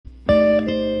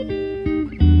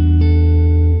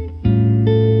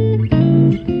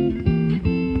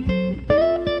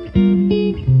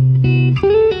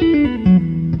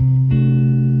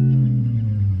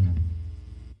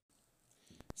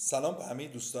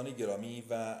دوستان گرامی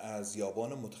و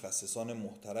ارزیابان متخصصان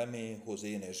محترم حوزه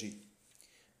انرژی،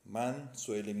 من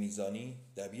سهیل میزانی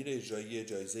دبیر اجرایی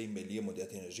جایزه ملی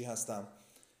مدیریت انرژی هستم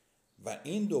و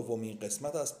این دومین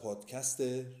قسمت از پادکست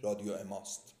رادیو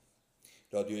ماست.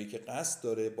 رادیویی که قصد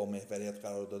داره با محوریت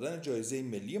قرار دادن جایزه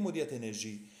ملی مدیریت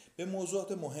انرژی به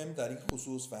موضوعات مهم در این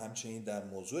خصوص و همچنین در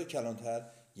موضوع کلانتر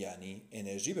یعنی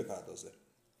انرژی بپردازه.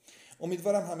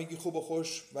 امیدوارم همگی خوب و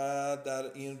خوش و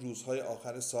در این روزهای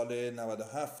آخر سال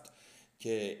 97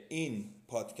 که این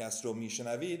پادکست رو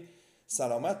میشنوید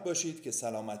سلامت باشید که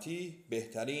سلامتی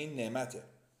بهترین نعمته.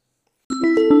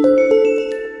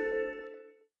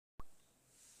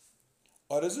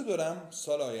 آرزو دارم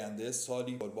سال آینده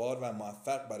سالی پربار و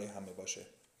موفق برای همه باشه.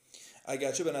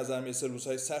 اگرچه به نظر میرسه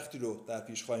روزهای سختی رو در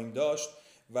پیش خواهیم داشت،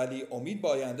 ولی امید به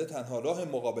آینده تنها راه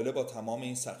مقابله با تمام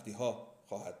این سختی ها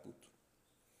خواهد بود.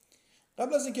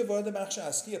 قبل از اینکه وارد بخش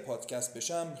اصلی پادکست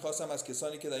بشم، میخواستم از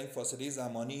کسانی که در این فاصله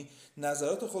زمانی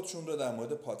نظرات خودشون رو در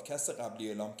مورد پادکست قبلی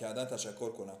اعلام کردن تشکر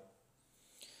کنم.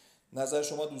 نظر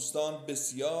شما دوستان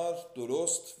بسیار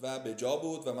درست و به جا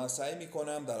بود و من سعی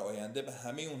میکنم در آینده به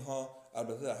همه اونها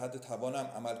البته در حد توانم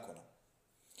عمل کنم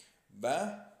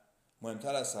و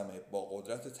مهمتر از همه با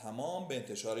قدرت تمام به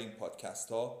انتشار این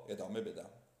پادکست ها ادامه بدم.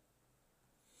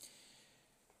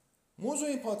 موضوع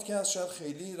این پادکست شاید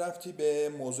خیلی ربطی به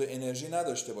موضوع انرژی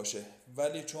نداشته باشه،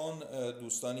 ولی چون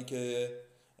دوستانی که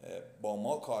با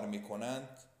ما کار میکنند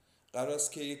قرار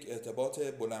است که یک ارتباط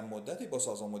بلند مدتی با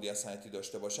سازمان مدیریت صنعتی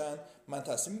داشته باشند، من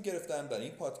تصمیم گرفتم در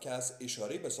این پادکست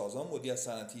اشاره به سازمان مدیریت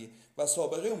صنعتی و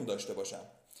سابقه اون داشته باشم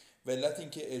و علت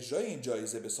اینکه اجرای این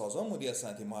جایزه به سازمان مدیریت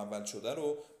صنعتی محول شده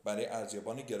رو برای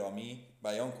ارزیابان گرامی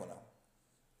بیان کنم.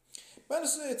 بر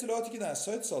اساس اطلاعاتی که در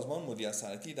سایت سازمان مدیریت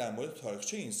صنعتی در مورد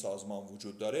تاریخچه این سازمان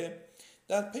وجود داره،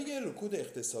 در پی رکود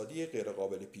اقتصادی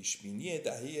غیرقابل پیشبینی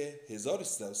دهه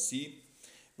 1330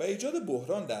 و ایجاد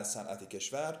بحران در صنعت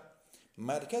کشور،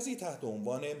 مرکزی تحت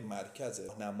عنوان مرکز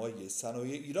راهنمایی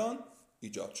صنایع ایران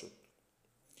ایجاد شد.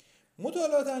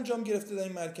 مطالعات انجام گرفته در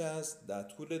این مرکز در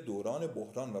طول دوران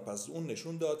بحران و پس اون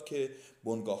نشون داد که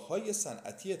بنگاه‌های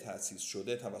صنعتی تأسیس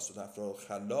شده توسط افراد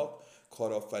خلاق،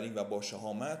 کارآفرین و با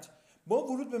شهامت با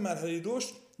ورود به مرحله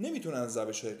رشد نمیتونن از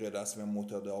روش‌های غیر رسمی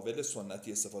متداول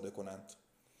سنتی استفاده کنند.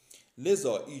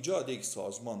 لذا ایجاد یک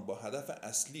سازمان با هدف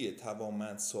اصلی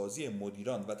توانمندسازی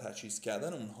مدیران و تجهیز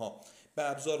کردن اونها به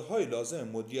ابزارهای لازم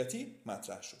مدیریتی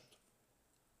مطرح شد.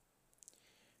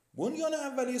 بنیان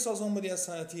اولیه سازمان مدیریت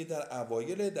صنعتی در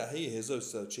اوایل دهه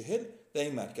 1340 در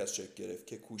این مرکز شکل گرفت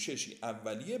که کوششی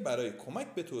اولیه برای کمک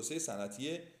به توسعه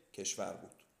صنعتی کشور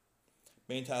بود.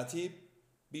 به این ترتیب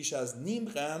بیش از نیم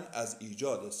قرن از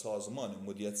ایجاد سازمان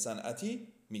مدیریت صنعتی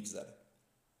میگذره.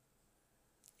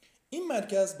 این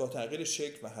مرکز با تغییر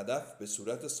شکل و هدف به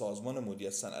صورت سازمان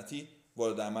مدیریت صنعتی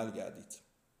وارد عمل گردید.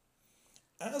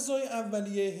 اعضای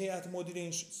اولیه هیئت مدیره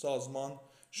این سازمان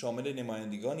شامل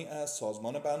نمایندگانی از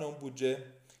سازمان برنامه بودجه،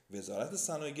 وزارت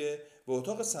صنایع و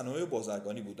اتاق صنایع و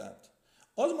بازرگانی بودند.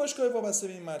 آزمایشگاه وابسته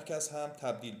به این مرکز هم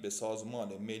تبدیل به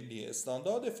سازمان ملی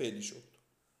استاندارد فعلی شد.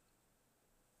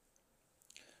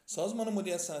 سازمان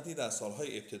مدیریت صنعتی در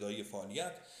سالهای ابتدایی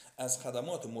فعالیت از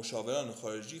خدمات مشاوران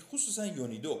خارجی خصوصا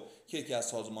یونیدو که یکی از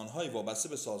سازمان‌های وابسته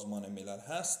به سازمان ملل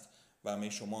هست و همه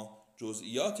شما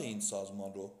جزئیات این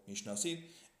سازمان رو میشناسید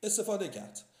استفاده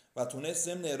کرد و تونست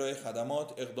ضمن ارائه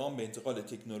خدمات اقدام به انتقال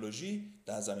تکنولوژی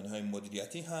در زمینه‌های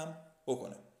مدیریتی هم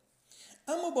بکنه.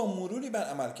 اما با مروری بر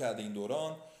عملکرد این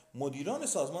دوران مدیران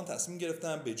سازمان تصمیم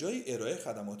گرفتن به جای ارائه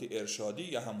خدمات ارشادی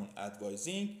یا همون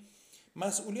ادوایزینگ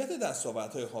مسئولیت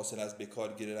دستاوردهای حاصل از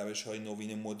بکارگیری روش‌های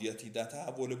نوین مدیریتی در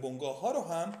تحول بنگاه‌ها را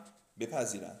هم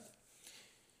بپذیرند.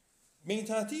 به این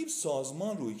ترتیب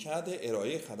سازمان رویکرد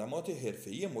ارائه خدمات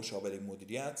حرفه‌ای مشاوره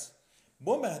مدیریت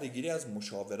با بهره‌گیری از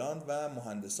مشاوران و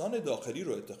مهندسان داخلی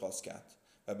را اتخاذ کرد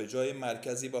و به جای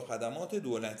مرکزی با خدمات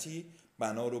دولتی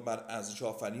بنا رو بر ارزش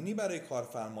آفرینی برای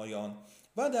کارفرمایان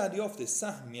و دریافت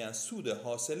سهمی از سود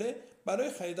حاصله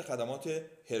برای خرید خدمات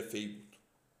حرفه‌ای بود.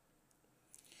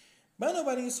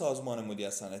 بنابراین سازمان مدیریت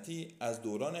صنعتی از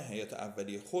دوران حیات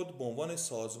اولیه خود به عنوان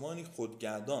سازمانی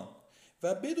خودگردان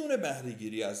و بدون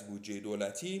بهره‌گیری از بودجه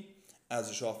دولتی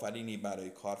ارزش آفرینی برای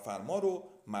کارفرما رو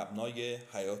مبنای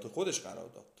حیات خودش قرار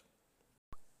داد.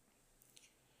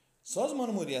 سازمان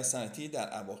مدیریت صنعتی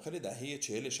در اواخر دهه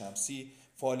 40 شمسی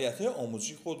فعالیت‌های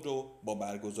آموزشی خود رو با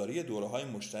برگزاری دوره‌های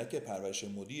مشترک پرورش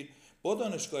مدیر با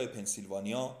دانشگاه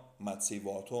پنسیلوانیا مدرسه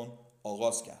وارتون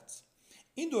آغاز کرد.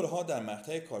 این دوره‌ها در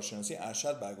مقطع کارشناسی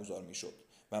ارشد برگزار می‌شد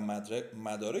و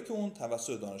مدارک اون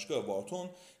توسط دانشگاه وارتون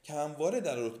که همواره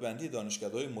در رتبه‌بندی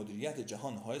دانشکده‌های مدیریت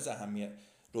جهان حائز اهمیت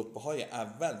رتبه‌های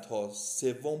اول تا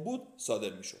سوم بود صادر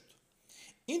می‌شد.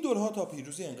 این دوره‌ها تا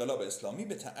پیروزی انقلاب اسلامی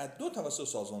به تعدد توسط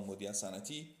سازمان مدیریت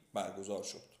صنعتی برگزار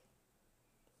شد.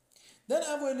 در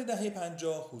اوایل دهه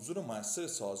 50 حضور مؤثر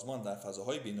سازمان در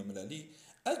فضاهای بین‌المللی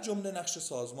از جمله نقش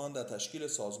سازمان در تشکیل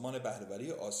سازمان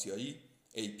بهره‌وری آسیایی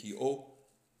APO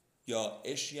یا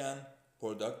Asian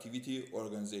Productivity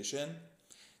Organization،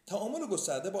 تعامل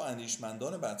گسترده با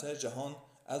اندیشمندان برتر جهان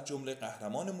از جمله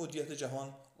قهرمان مدیریت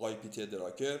جهان آقای پیتر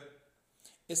دراکر،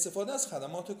 استفاده از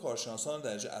خدمات کارشناسان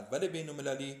درجه اول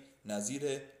بین‌المللی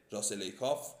نظیر راسل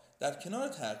ایکاف در کنار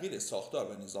تغییر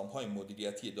ساختار و نظام‌های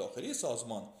مدیریتی داخلی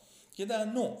سازمان که در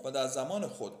نوع و در زمان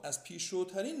خود از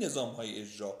پیشروترین نظام‌های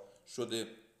اجرا شده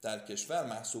در کشور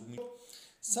محسوب می‌شد،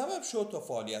 سبب شد تا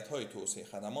فعالیت‌های توسعه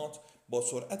خدمات با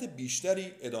سرعت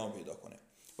بیشتری ادامه پیدا کنه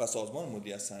و سازمان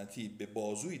مدیریت صنعتی به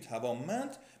بازوی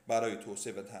توانمند برای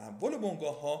توسعه و تحول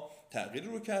بنگاه‌ها، تغییر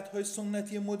رویکردهای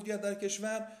سنتی مدیریت در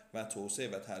کشور و توسعه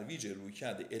و ترویج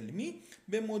رویکرد علمی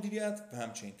به مدیریت و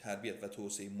همچنین تربیت و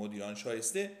توسعه مدیران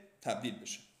شایسته تبدیل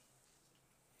بشه.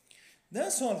 در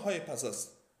سالهای پس از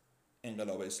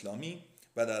انقلاب اسلامی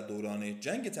و در دوران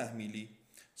جنگ تحمیلی،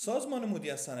 سازمان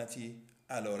مدیریت صنعتی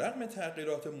علیرغم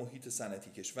تغییرات محیط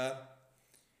صنعتی کشور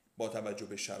با توجه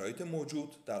به شرایط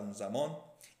موجود در اون زمان،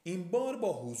 این بار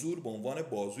با حضور به عنوان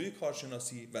بازوی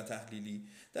کارشناسی و تحلیلی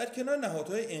در کنار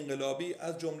نهادهای انقلابی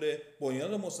از جمله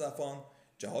بنیاد مصطفیان،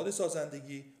 جهاد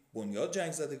سازندگی، بنیاد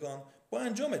جنگ زدگان، با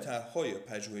انجام طرح‌های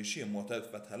پژوهشی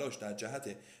مختلف و تلاش در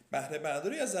جهت بهره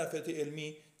برداری از ظرفیت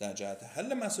علمی در جهت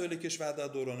حل مسائل کشور در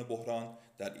دوران بحران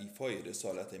در ایفای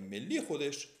رسالت ملی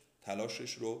خودش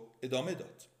تلاشش رو ادامه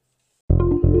داد.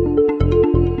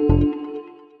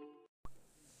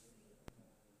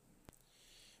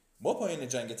 با پایان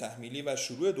جنگ تحمیلی و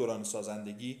شروع دوران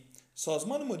سازندگی،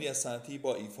 سازمان مدیریت صنعتی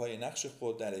با ایفای نقش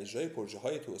خود در اجرای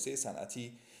پروژه‌های توسعه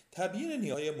صنعتی، تبیین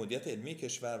نیازهای مدیریت علمی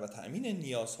کشور و تأمین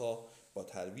نیازها با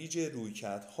ترویج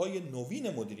رویکردهای نوین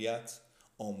مدیریت،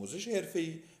 آموزش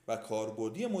حرفه‌ای و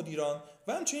کاربردی مدیران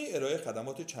و همچنین ارائه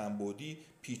خدمات چندبعدی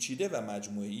پیچیده و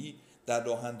مجموعه‌ای در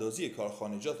راه‌اندازی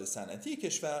کارخانجات صنعتی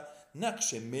کشور،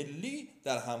 نقش ملی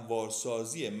در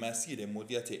هموارسازی مسیر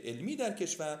مدیریت علمی در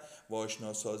کشور و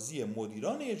آشناسازی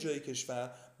مدیران اجرایی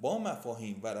کشور با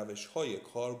مفاهیم و روش‌های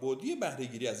کاربردی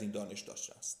بهره‌گیری از این دانش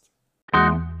داشته است.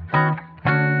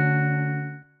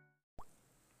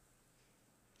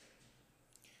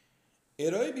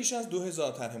 ارائه بیش از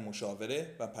 2000 طرح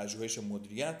مشاوره و پژوهش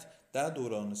مدیریت در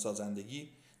دوران سازندگی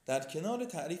در کنار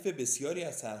تعریف بسیاری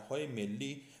از طرح‌های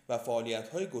ملی و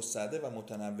فعالیت‌های گسترده و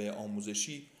متنوع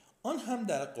آموزشی، آن هم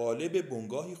در قالب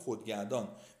بنگاهی خودگردان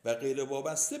و غیر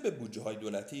وابسته به بودجه‌های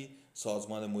دولتی،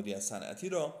 سازمان مدیریت صنعتی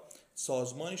را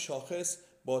سازمانی شاخص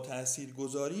با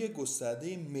تاثیرگذاری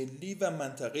گسترده ملی و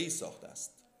منطقه‌ای ساخته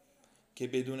است که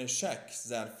بدون شک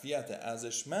ظرفیت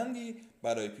ارزشمندی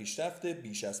برای پیشرفت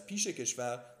بیش از پیش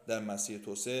کشور در مسیر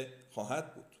توسعه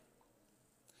خواهد بود.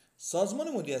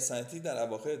 سازمان مدیریت صنعتی در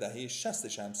اواخر دهه 60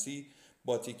 شمسی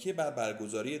با تکیه بر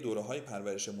برگزاری دوره‌های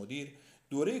پرورش مدیر،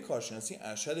 دوره کارشناسی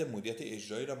ارشد مدیریت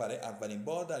اجرایی را برای اولین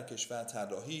بار در کشور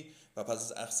طراحی و پس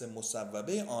از اخذ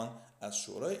مصوبه آن از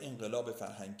شورای انقلاب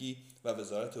فرهنگی و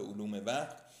وزارت علوم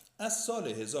وقت از سال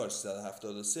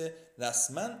 1373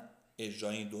 رسما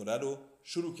اجرای این دوره رو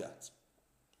شروع کرد.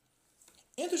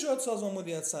 انتشارات سازمان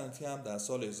مدیریت صنعتی هم در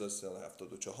سال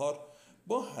 1374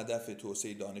 با هدف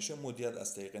توسعه دانش مدیریت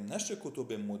از طریق نشر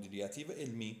کتب مدیریتی و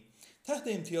علمی تحت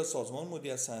امتیاز سازمان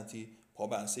مدیریت صنعتی پا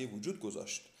به عرصه وجود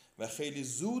گذاشت و خیلی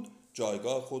زود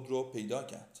جایگاه خود را پیدا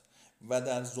کرد و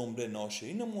در زمره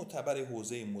ناشرین معتبر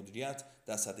حوزه مدیریت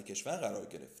در سطح کشور قرار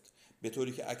گرفت، به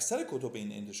طوری که اکثر کتب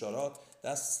این انتشارات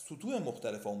در سطوح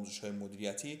مختلف آموزش‌های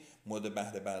مدیریتی مورد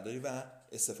بهره برداری و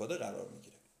استفاده قرار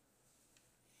می‌گیرد.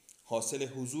 حاصل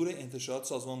حضور انتشارات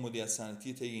سازمان مدیریت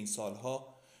صنعتی طی این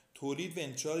سالها تولید و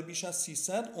انتشار بیش از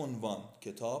 300 عنوان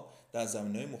کتاب در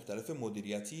زمینه‌های مختلف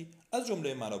مدیریتی از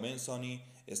جمله منابع انسانی،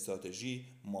 استراتژی،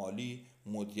 مالی،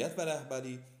 مدیریت و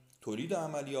رهبری، تولید و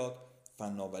عملیات،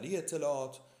 فناوری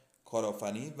اطلاعات،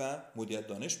 کارآفرینی و مدیریت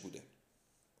دانش بوده.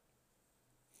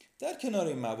 در کنار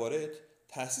این موارد،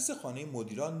 تأسیس خانه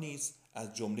مدیران نیز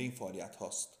از جمله این فعالیت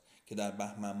هاست که در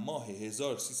بهمن ماه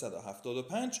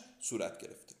 1375 صورت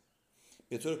گرفته.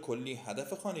 به طور کلی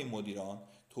هدف خانه مدیران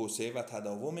توسعه و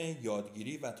تداوم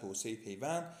یادگیری و توسعه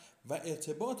پیوند و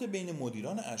ارتباط بین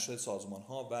مدیران ارشد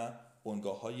سازمان‌ها و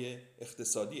بنگاه‌های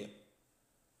اقتصادی.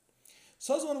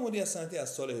 سازمان مدیریت صنعتی از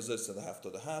سال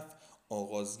 1377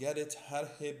 آغازگر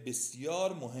طرح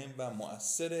بسیار مهم و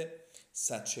مؤثر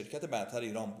 100 شرکت برتر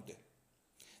ایران بوده.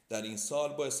 در این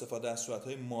سال با استفاده از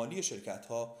صورت‌های مالی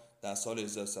شرکت‌ها در سال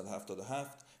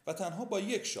 1377 و تنها با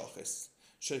یک شاخص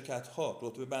شرکت‌ها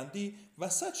رتبه بندی و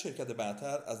 100 شرکت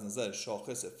برتر از نظر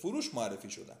شاخص فروش معرفی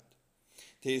شدند.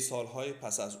 طی سالهای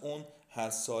پس از اون هر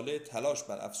ساله تلاش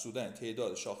بر افزودن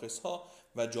تعداد شاخص‌ها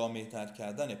و جامع‌تر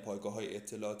کردن پایگاه‌های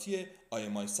اطلاعاتی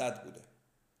IMI 100 بوده.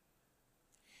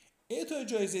 اعطای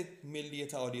جایزه ملی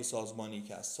تعالی سازمانی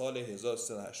که از سال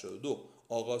 1382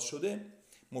 آغاز شده،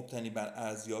 مبتنی بر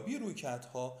ارزیابی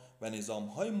رویکردها و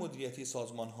نظام‌های مدیریتی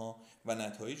سازمان‌ها و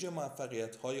نتایج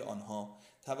موفقیت‌های آنها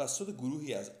توسط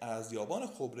گروهی از ارزیابان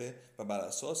خبره و بر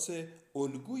اساس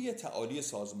الگوی تعالی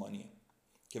سازمانی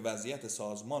که وضعیت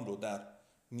سازمان رو در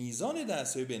میزان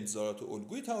دستیابی به انتظارات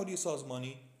الگوی تعالی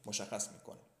سازمانی مشخص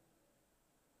می‌کنه.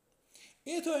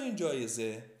 اعطای این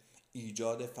جایزه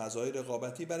ایجاد فضای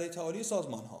رقابتی برای تعالی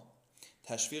سازمان‌ها،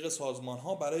 تشویق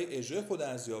سازمان‌ها برای اجرای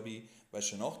خودارزیابی و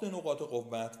شناخت نقاط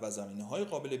قوت و زمینه‌های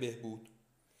قابل بهبود،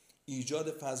 ایجاد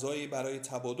فضایی برای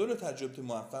تبادل تجربه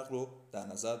موفق رو در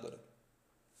نظر داره.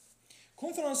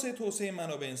 کنفرانس توسعه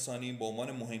منابع انسانی به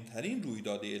عنوان مهمترین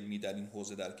رویداد علمی در این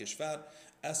حوزه در کشور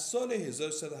از سال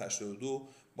 1382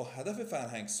 با هدف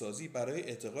فرهنگسازی برای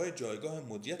ارتقای جایگاه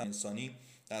مدیریت انسانی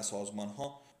در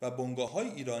سازمان‌ها و بنگاه‌های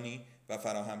ایرانی و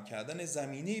فراهم کردن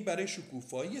زمینه‌ای برای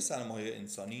شکوفایی سرمایه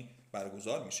انسانی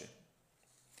برگزار میشه.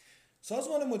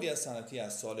 سازمان مدیریت صنعتی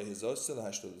از سال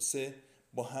 1383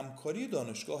 با همکاری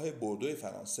دانشگاه بوردو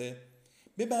فرانسه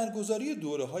به برگزاری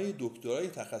دوره‌های دکترای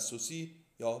تخصصی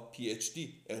یا PhD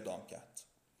اقدام کرد.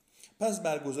 پس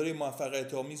برگزاری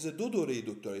موفقیت‌آمیز 2 دوره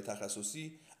دکترای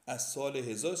تخصصی از سال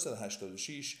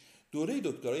 1386 دوره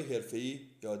دکترای حرفه‌ای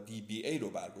یا DBA رو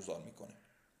برگزار میکنه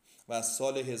و از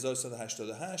سال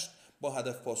 1388 با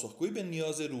هدف پاسخگویی به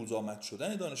نیاز روزآمد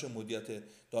شدن دانش مدیریت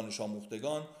دانش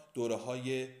آموختگان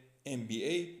دوره‌های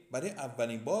MBA برای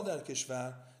اولین بار در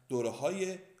کشور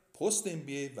دوره‌های پست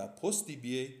MBA و پست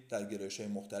DBA در گرایش‌های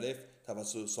مختلف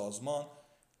توسط سازمان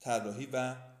طراحی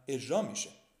و اجرا میشه.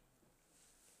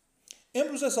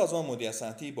 امروز سازمان مدیریت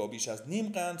صنعتی با بیش از نیم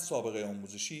قرن سابقه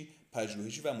آموزشی،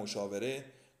 پژوهشی و مشاوره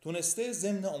تونسته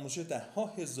ضمن آموزش ده‌ها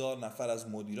هزار نفر از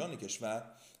مدیران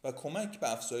کشور و کمک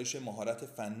به افزایش مهارت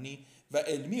فنی و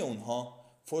علمی اونها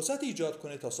فرصت ایجاد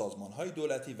کنه تا سازمان‌های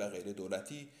دولتی و غیر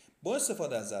دولتی با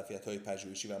استفاده از ظرفیت‌های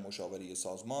پژوهشی و مشاوره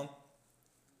سازمان،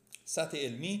 سطح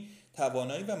علمی،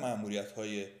 توانایی و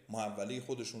مأموریت‌های محوله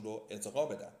خودشون رو ارتقا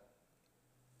بدن.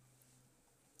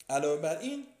 علاوه بر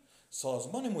این،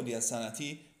 سازمان مدیریت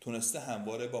صنعتی تونسته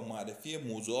همواره با معرفی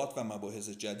موضوعات و مباحث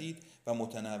جدید و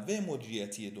متنوع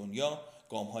مدیریتی دنیا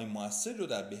گام‌های مؤثر رو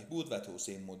در بهبود و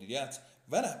توسعه مدیریت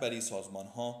و رهبری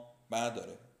سازمان‌ها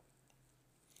برداره.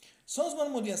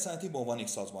 سازمان مدیریت صنعتی به عنوان یک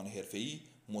سازمان حرفه‌ای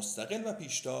مستقل و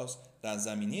پیشتاز در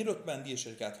زمینه رتبه‌بندی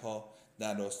شرکت‌ها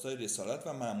در راستای رسالت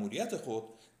و مأموریت خود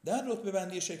در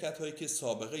رتبه‌بندی شرکت‌هایی که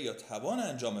سابقه یا توان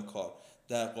انجام کار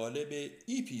در قالب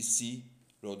EPC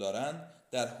رو دارند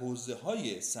در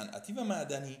حوزه‌های صنعتی و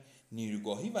معدنی،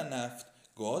 نیروگاهی و نفت،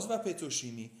 گاز و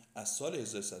پتروشیمی از سال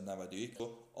 1391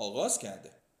 رو آغاز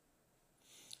کرده.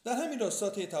 در همین راستا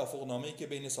طی توافقنامه‌ای که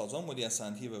بین سازمان مدیریت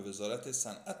صنعتی و وزارت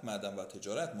صنعت، معدن و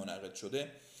تجارت منعقد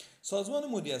شده، سازمان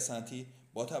مدیریت صنعتی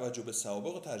با توجه به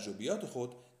سوابق و تجربیات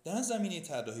خود در زمینه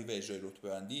طراحی و اجرای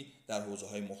رتبه‌بندی در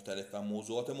حوزه‌های مختلف و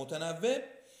موضوعات متنوع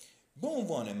به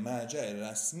عنوان مرجع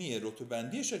رسمی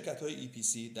رتبه‌بندی شرکت‌های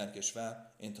EPC در کشور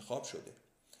انتخاب شده.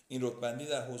 این رتبه‌بندی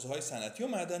در حوزه‌های صنعتی و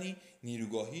معدنی،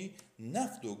 نیروگاهی،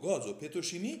 نفت و گاز و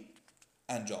پتروشیمی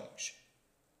انجام میشه.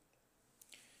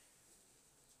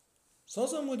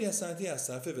 سازمان مدیریت صنعتی از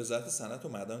طرف وزارت صنعت و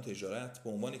معدن و تجارت به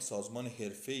عنوان یک سازمان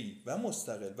حرفه‌ای و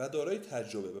مستقل و دارای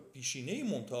تجربه و پیشینه‌ای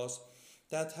ممتاز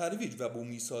در ترویج و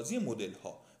بومی‌سازی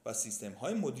مدل‌ها و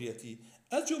سیستم‌های مدیریتی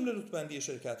از جمله رتبه‌بندی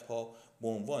شرکت‌ها به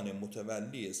عنوان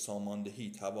متولی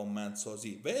ساماندهی،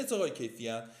 توانمندسازی و ارتقای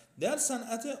کیفیت در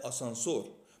صنعت آسانسور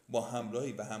با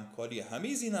همراهی و همکاری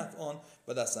همه ذی‌نفعان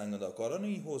و دستاندرکاران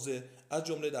این حوزه از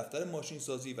جمله دفتر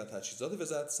ماشینسازی و تجهیزات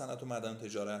وزارت صنعت و معدن و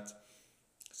تجارت،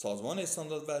 سازمان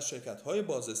استاندارد و شرکت‌های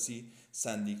بازرسی،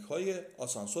 سندیک‌های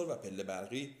آسانسور و پله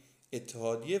برقی،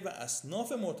 اتحادیه و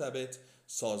اصناف مرتبط،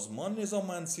 سازمان نظام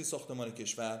مهندسی ساختمان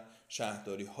کشور،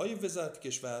 شهرداری‌های وزارت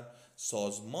کشور،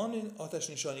 سازمان آتش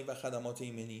نشانی و خدمات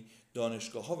ایمنی،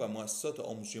 دانشگاه‌ها و مؤسسات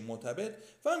آموزشی مرتبط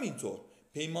و همینطور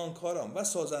پیمانکاران و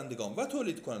سازندگان و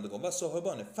تولید کنندگان و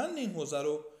صاحبان فن این حوزه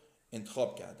رو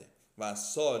انتخاب کرده و از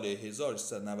سال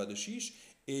 1396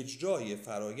 اجرای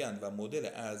فرایند و مدل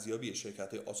ارزیابی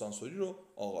شرکت‌های آسانسوری رو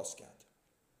آغاز کرد.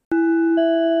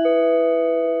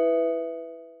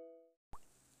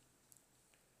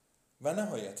 و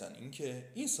نهایتاً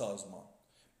اینکه این سازمان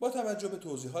با توجه به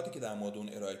توضیحاتی که در مورد اون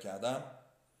ارائه کردم،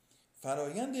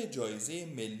 فرایند جایزه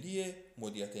ملی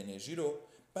مدیریت انرژی رو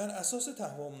بر اساس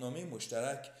تفاهم‌نامه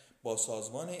مشترک با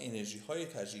سازمان انرژی‌های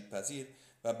تجدیدپذیر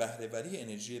و بهره‌وری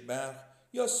انرژی برق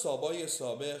یا سابای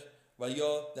سابق و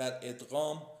یا در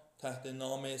ادغام تحت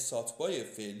نام ساتبای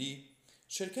فعلی،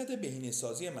 شرکت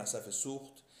بهینه‌سازی مصرف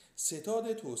سوخت،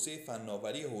 ستاد توسعه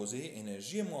فناوری حوزه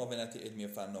انرژی معاونت علمی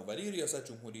فناوری ریاست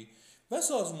جمهوری و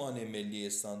سازمان ملی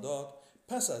استاندارد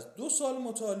پس از 2 سال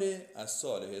مطالعه از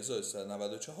سال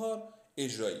 1394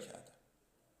 اجرایی کردند.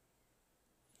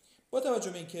 با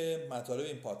توجه به اینکه مطالب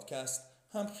این پادکست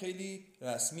هم خیلی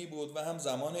رسمی بود و هم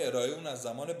زمان ارائه اون از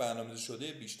زمان برنامه‌ریزی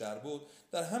شده بیشتر بود،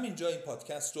 در همین جا این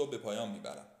پادکست رو به پایان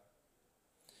میبرم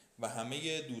و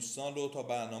همه دوستان رو تا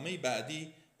برنامه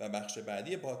بعدی و بخش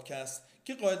بعدی پادکست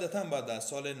که قاعدتاً باید در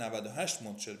سال 98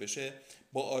 منتشر بشه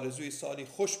با آرزوی سالی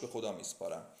خوش به خدا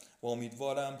میسپارم و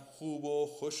امیدوارم خوب و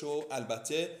خوش و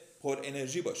البته پر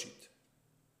انرژی باشید.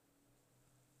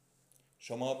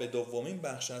 شما به دومین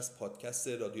بخش از پادکست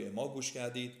رادیو ما گوش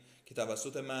کردید که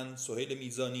توسط من سهیل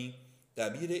میزانی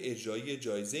دبیر اجرایی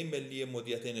جایزه ملی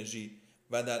مدیریت انرژی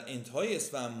و در انتهای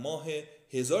اسفند ماه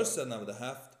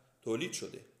 1397 تولید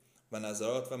شده و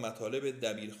نظرات و مطالب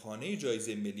دبیرخانه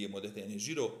جایزه ملی مدیریت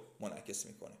انرژی رو منعکس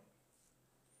میکنه.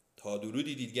 تا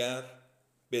درودی دیگر،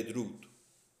 بدرود.